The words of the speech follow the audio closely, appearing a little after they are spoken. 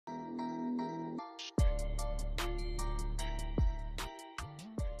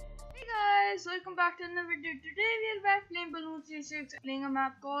guys, welcome back to another video. Today we are back playing Btd6, playing a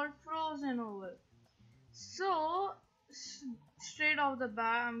map called Frozen Over. So, straight off the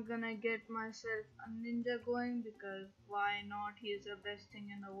bat, I'm gonna get myself a ninja going because why not? He's the best thing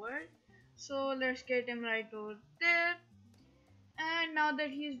in the world. So let's get him right over there. And now that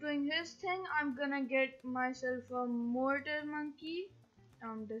he's doing his thing, I'm gonna get myself a mortar monkey.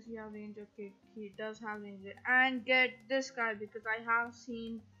 Does he have range? Okay, he does have range. And get this guy because I have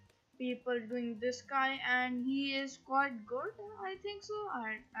seen people doing this guy and he is quite good. I think so.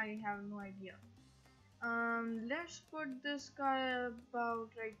 I have no idea. Let's put this guy about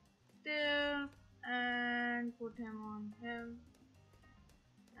right there and put him on him.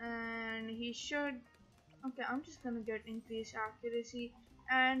 And he should. Okay, I'm just gonna get increased accuracy.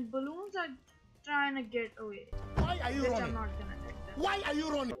 And balloons are trying to get away. Why are you running? I'm not gonna let them. Why are you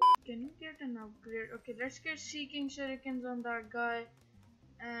running? Can you get an upgrade? Okay, let's get seeking shurikens on that guy.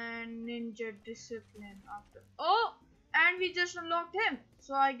 And ninja discipline after. Oh! And we just unlocked him.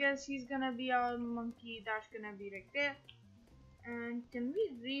 So I guess he's gonna be our monkey. That's gonna be right there. And can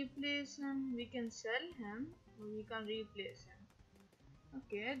we replace him? We can sell him. Or we can replace him.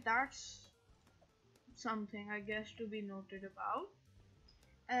 Okay, that's something I guess to be noted about.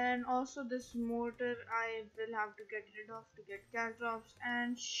 And also this mortar I will have to get rid of to get cat drops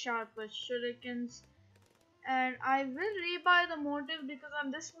and sharper shurikens. And I will rebuy the mortar because on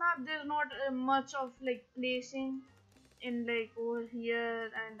this map there's not much of like placing in like over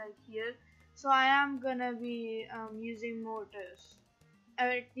here and like here, so I am gonna be using mortars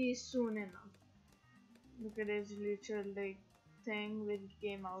at least soon enough. Look at this literal like thing which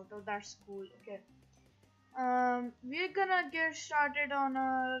came out. Oh, that's cool. Okay, we're gonna get started on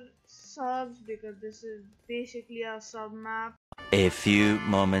our subs because this is basically a sub map. A few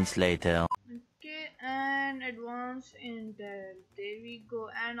moments later. Okay, and advanced intel, there we go.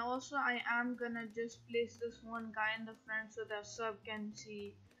 And also I am gonna just place this one guy in the front so that sub can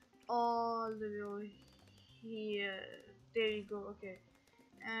see all the way over here. There you go. Okay,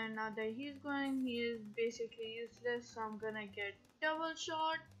 and now that he's going, he is basically useless, so I'm gonna get double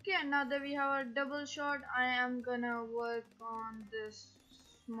shot. Okay, now that we have a double shot, I am gonna work on this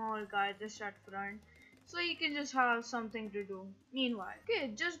small guy just at front, so he can just have something to do meanwhile.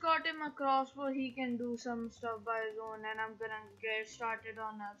 Okay, just got him a crossbow. He can do some stuff by his own, and I'm gonna get started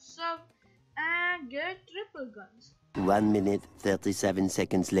on a sub and get triple guns. 1 minute 37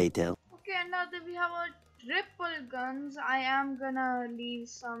 seconds later. Okay, and now that we have our triple guns, I am gonna leave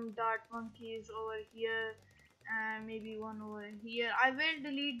some dart monkeys over here and maybe one over here. I will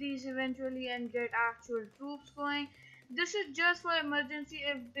delete these eventually and get actual troops going. This is just for emergency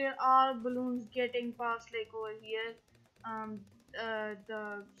if there are balloons getting past like over here.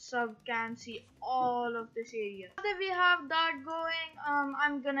 The sub can see all of this area. Now that we have that going,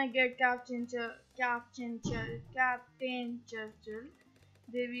 I'm gonna get Captain Churchill.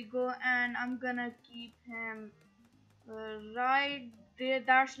 There we go, and I'm gonna keep him right there.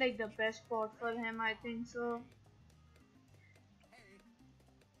 That's like the best spot for him, I think so.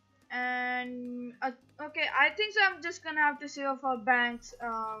 And okay, I think so I'm just gonna have to save up our banks.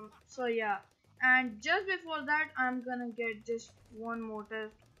 So yeah, and just before that I'm gonna get just one mortar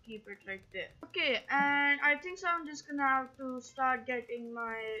to keep it right there. Okay, and I think so I'm just gonna have to start getting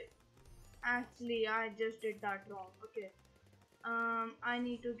my, actually I just did that wrong. Okay, I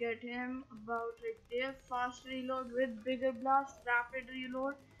need to get him about right there. Fast reload with bigger blast, rapid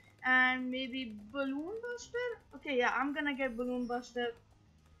reload, and maybe balloon buster. Okay, yeah, I'm gonna get balloon buster.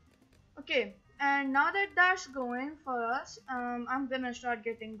 Okay, and now that that's going for us, I'm gonna start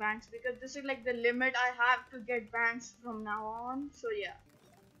getting banks because this is like the limit I have to get banks from now on. So yeah.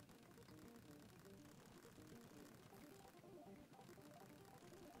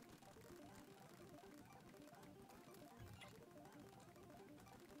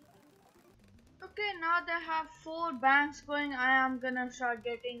 Okay, now that I have 4 banks going, I am gonna start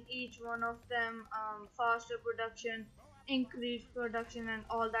getting each one of them faster production, increased production, and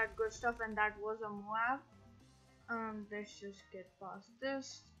all that good stuff. And that was a Moab. Let's just get past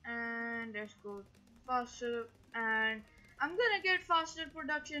this and let's go faster, and I'm gonna get faster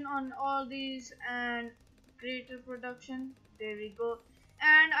production on all these and greater production. There we go,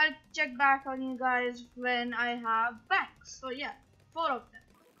 and I'll check back on you guys when I have banks. So yeah, 4 of them.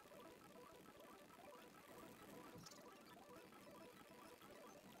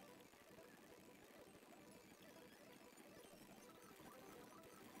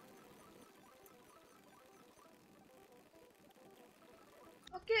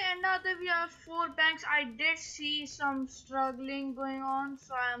 Okay, and now that we have 4 banks, I did see some struggling going on,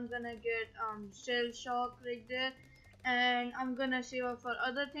 so I'm gonna get shell shock right there. and I'm gonna save up for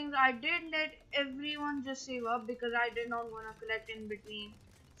other things. I did let everyone just save up because I did not want to collect in between.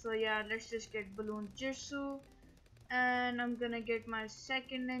 So yeah, let's just get balloon jitsu, and I'm gonna get my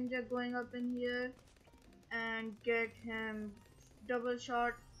second ninja going up in here and get him double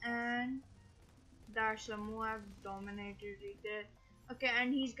shot, and that's a move I've dominated right there. Okay,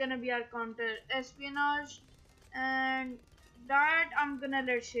 and he's gonna be our counter espionage, and that I'm gonna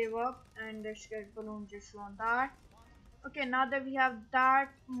let save up, and let's get balloon jitsu on that. Okay, now that we have that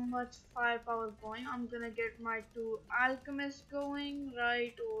much firepower going, I'm gonna get my two alchemists going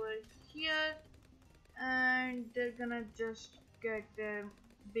right over here, and they're gonna just get their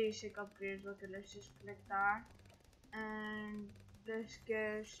basic upgrades. Okay, let's just click that, and let's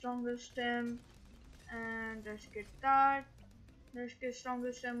get stronger stem, and let's get that. Let's get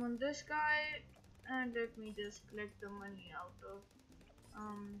stronger stem on this guy, and let me just collect the money out of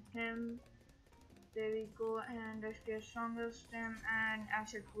him. There we go, and let's get stronger stem and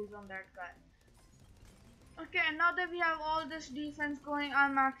acid pools on that guy. Okay, and now that we have all this defense going,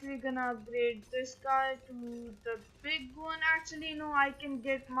 I'm actually gonna upgrade this guy to the big one. Actually, no, I can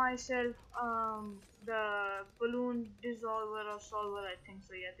get myself the balloon dissolver or solver, I think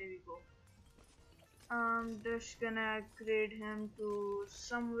so. Yeah, there we go. Just gonna grade him to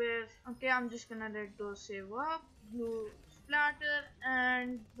somewhere. Okay, I'm just gonna let those save up. Blue splatter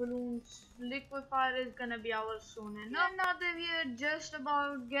and balloons liquefier is gonna be ours soon enough. And now that we are just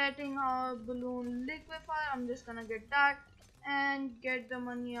about getting our balloon liquefier, I'm just gonna get that and get the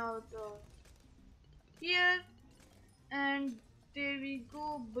money out of here, and there we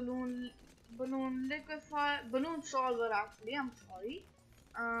go. Balloon liquefier, balloon solver, actually, I'm sorry.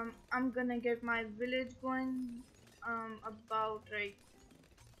 I'm gonna get my village going about right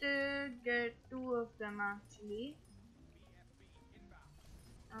there. Get two of them actually.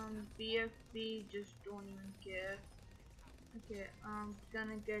 BFB, just don't even care. Okay, I'm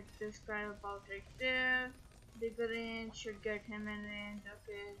gonna get this guy about right there. Bigger range, should get him in range.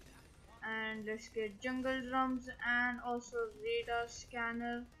 Okay, and let's get jungle drums and also radar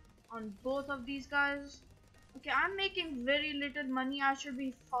scanner on both of these guys. Okay, I'm making very little money. I should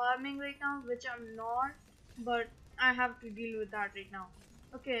be farming right now, which I'm not, but I have to deal with that right now.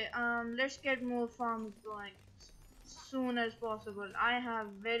 Okay, let's get more farms going soon as possible. I have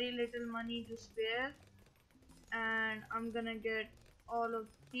very little money to spare, and I'm gonna get all of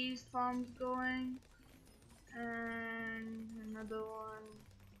these farms going, and another one,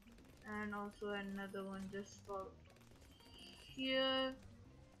 and also another one just for here,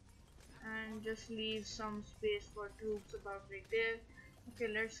 and just leave some space for troops about right there. Okay,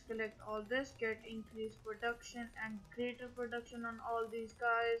 let's collect all this, get increased production and greater production on all these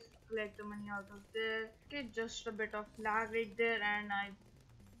guys, collect the money out of there. Okay, just a bit of lag right there, and I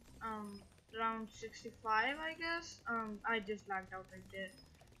around 65, I guess. I just lagged out right there.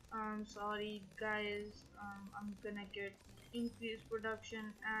 Sorry guys. I'm gonna get increased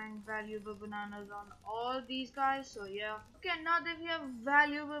production and valuable bananas on all these guys, so yeah. Okay, now that we have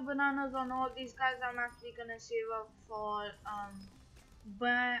valuable bananas on all these guys, I'm actually gonna save up for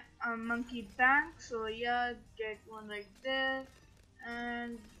monkey bank, so yeah, get one right there,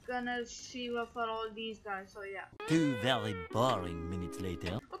 and gonna save up for all these guys, so yeah. 2 very boring minutes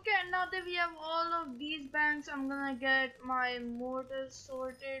later. Okay, now that we have all of these banks, I'm gonna get my mortars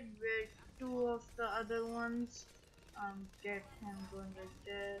sorted with two of the other ones. Get him going right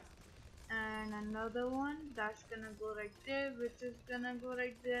there, and another one that's gonna go right there, which is gonna go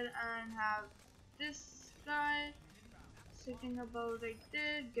right there, and have this guy sitting about right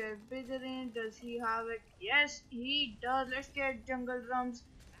there. Get bigger in. Does he have it? Yes, he does. Let's get jungle drums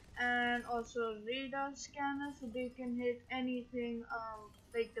and also radar scanner so they can hit anything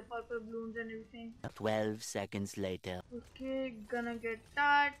like the purple balloons and everything. 12 seconds later. Okay, gonna get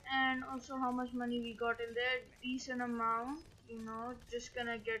that, and also how much money we got in there, decent amount, just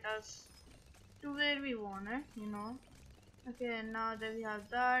gonna get us to where we want it, Okay, now that we have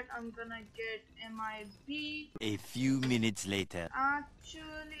that, I'm gonna get MIB. A few minutes later.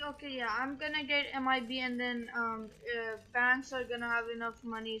 Actually, okay, yeah, I'm gonna get MIB, and then banks are gonna have enough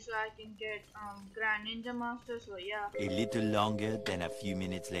money so I can get Grand Ninja Master, so yeah. A little longer than a few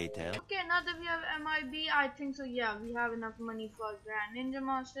minutes later. Okay, now that we have MIB, I think so, yeah, we have enough money for Grand Ninja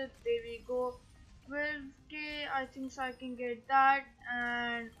Master. There we go. 12k, I think so I can get that,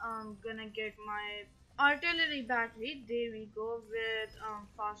 and I'm gonna get my artillery battery. There we go, with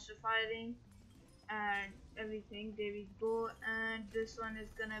faster firing and everything. There we go, and this one is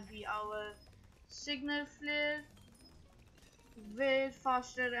gonna be our signal flare with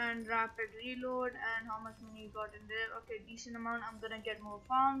faster and rapid reload. And how much money you got in there? Okay, decent amount. I'm gonna get more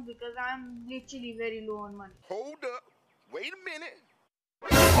farms because I'm literally very low on money. Hold up. Wait a minute.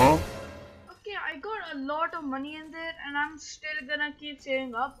 Okay, I got a lot of money in there and I'm still gonna keep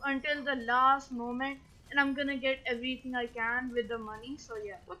saving up until the last moment and I'm gonna get everything I can with the money. So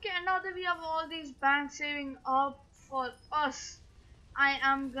yeah. Okay, and now that we have all these banks saving up for us, I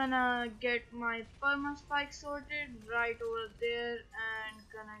am gonna get my perma spike sorted right over there and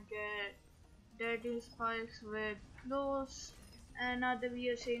gonna get deadly spikes with close. And now that we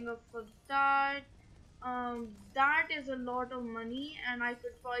are saving up for that, that is a lot of money and I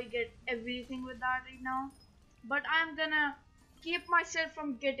could probably get everything with that right now, but I'm gonna keep myself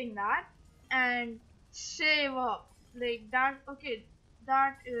from getting that and save up like that. Okay,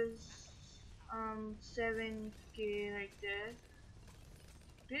 that is 7k right there.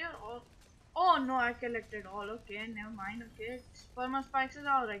 Clear all. Oh no, I collected all. Okay, never mind. Okay, perma spikes is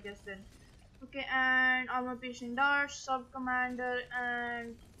out, I guess then. Okay, and armor piercing darts, sub commander,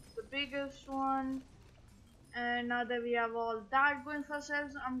 and the biggest one. And now that we have all that going for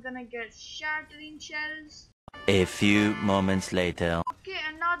ourselves, I'm gonna get shattering shells. A few moments later. Okay,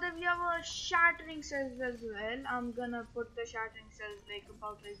 and now that we have our shattering cells as well, I'm gonna put the shattering cells like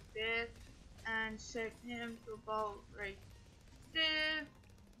about right there and set him to about right there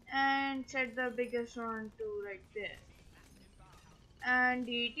and set the biggest one to right there. And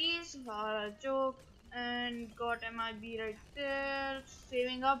it is for a joke and got MIB right there,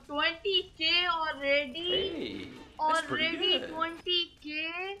 saving up 20k already. Hey, that's pretty good.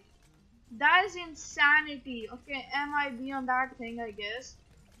 20k. That is insanity. Okay, MIB on that thing, I guess.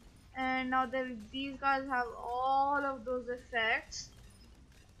 And now that these guys have all of those effects,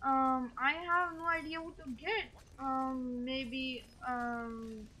 I have no idea what to get. Maybe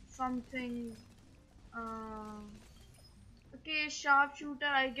something. Okay, sharpshooter.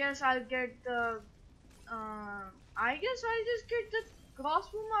 I guess I'll get the. I guess I'll just get the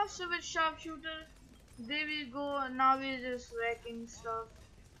crossbow master with sharpshooter. There we go. Now we're just wrecking stuff.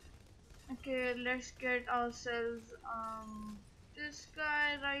 Okay, let's get ourselves this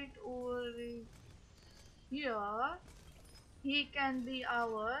guy right over here. He can be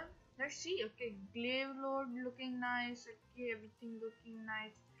our. Let's see. Okay, glaive lord looking nice. Okay, everything looking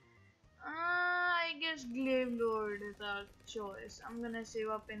nice. I guess glaive lord is our choice. I'm gonna save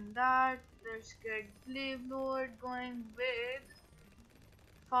up in that. Let's get glaive lord going with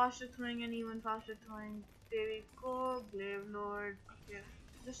faster throwing and even faster throwing. There we go, glaive lord. Okay,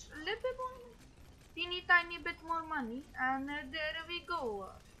 just a little bit more, teeny tiny bit more money, and there we go.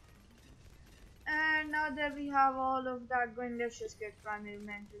 And now that we have all of that going, let's just get primary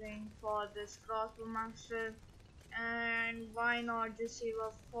mentoring for this crossbow master. And why not just save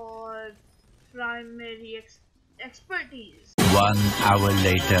up for primary expertise? 1 hour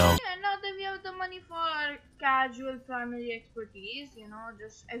later. And now that we have the money for our casual primary expertise, you know,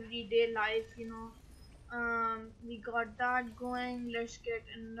 just everyday life, you know, we got that going. Let's get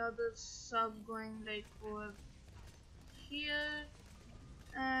another sub going like over here,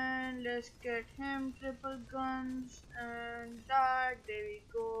 and let's get him triple guns and that. There we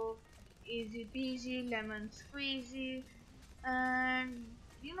go, easy peasy lemon squeezy. And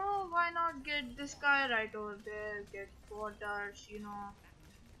you know, why not get this guy right over there, get quarters, you know,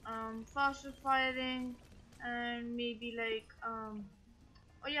 faster firing, and maybe like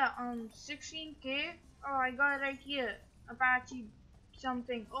oh yeah, 16k. Oh, I got it right here. Apache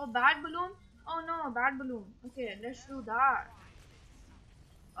something. Oh, bad balloon. Oh no, bad balloon. Okay, let's do that.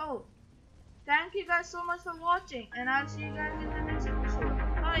 Oh, thank you guys so much for watching, and I'll see you guys in the next episode.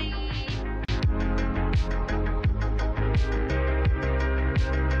 Bye.